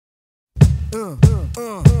Check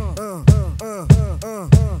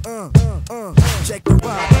the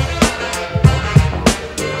vibe.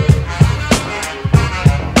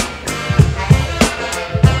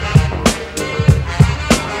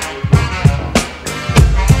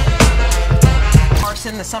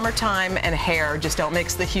 In the summertime and hair just don't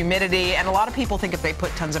mix the humidity, and a lot of people think if they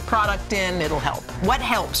put tons of product in, it'll help. What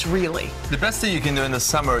helps really? The best thing you can do in the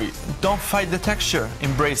summer, don't fight the texture,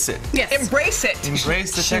 embrace it. Yes. Embrace it.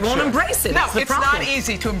 Embrace the texture. She won't embrace it. No, it's not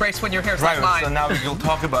easy to embrace when your hair's like mine. So now we'll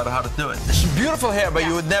talk about how to do it. Beautiful hair, but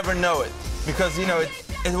you would never know it because you know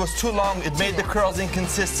it was too long. It made the curls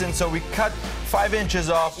inconsistent, so we cut 5 inches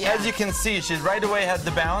off. Yeah. As you can see, she right away had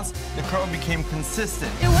the bounce. The curl became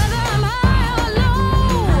consistent.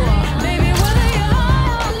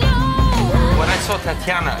 When I saw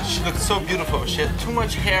Tatiana, she looked so beautiful. She had too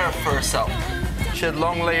much hair for herself. She had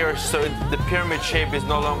long layers, so the pyramid shape is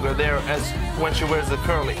no longer there as when she wears the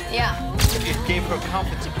curly. Yeah. It gave her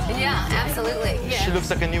confidence. Yeah, absolutely. She looks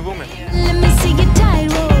like a new woman. Let me see your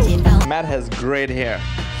tightrope. Matt has great hair.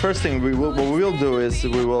 First thing what we'll do is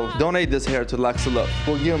we will donate this hair to Luxalook.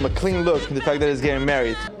 We'll give him a clean look. The fact that he's getting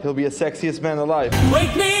married, he'll be the sexiest man alive.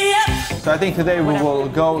 Wake me up. So I think today we will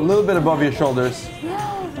go a little bit above your shoulders.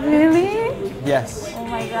 Really? Yes. Oh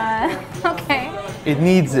my god. Okay. It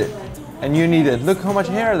needs it. And you need it. Look how much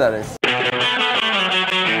hair that is. I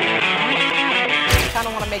kind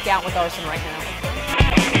of want to make out with Arsen right now.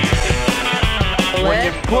 When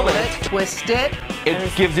you pull it, twist it.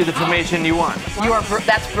 it gives you the formation you want.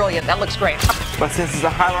 That's brilliant. That looks great. But since it's a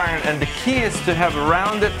hot iron, and the key is to have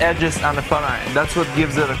rounded edges on the flat iron. That's what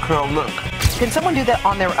gives it a curl look. Can someone do that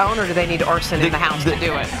on their own, or do they need Arsen in the house to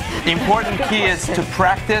do it? The important key is to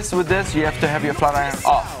practice with this. You have to have your flat iron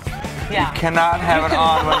off. Yeah. You cannot have it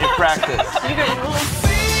on when you practice.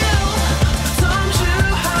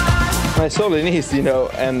 I saw Lenise, you know,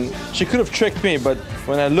 and she could have tricked me, but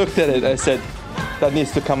when I looked at it, I said, that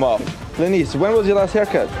needs to come off. Lenise, when was your last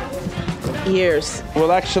haircut? Years.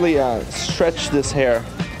 We'll actually stretch this hair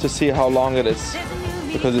to see how long it is,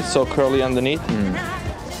 because it's so curly underneath.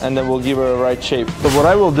 And then we'll give her a right shape. So what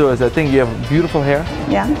I will do is, I think you have beautiful hair.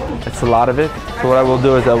 Yeah. It's a lot of it. So what I will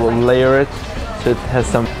do is I will layer it so it has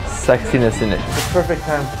some sexiness in it. It's the perfect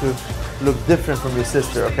time to look different from your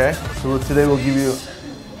sister, okay? So today we'll give you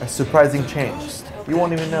a surprising change. You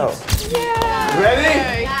won't even know. Yeah.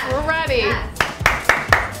 Ready? Okay, we're ready.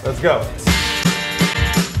 Let's go.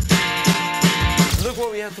 Look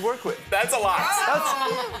what we have to work with. That's a lot.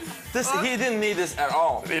 He didn't need this at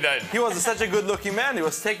all. He did. He was such a good-looking man. He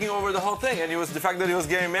was taking over the whole thing, and the fact that he was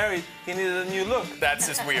getting married, he needed a new look. That's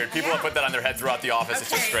just weird. People have put that on their head throughout the office. It's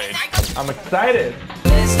just strange. I'm excited.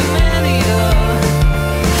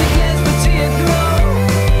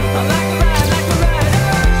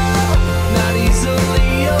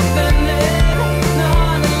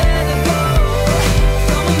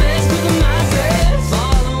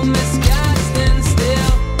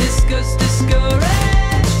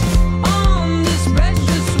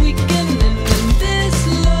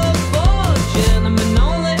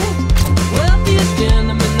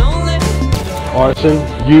 Arsen,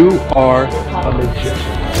 you are a magician.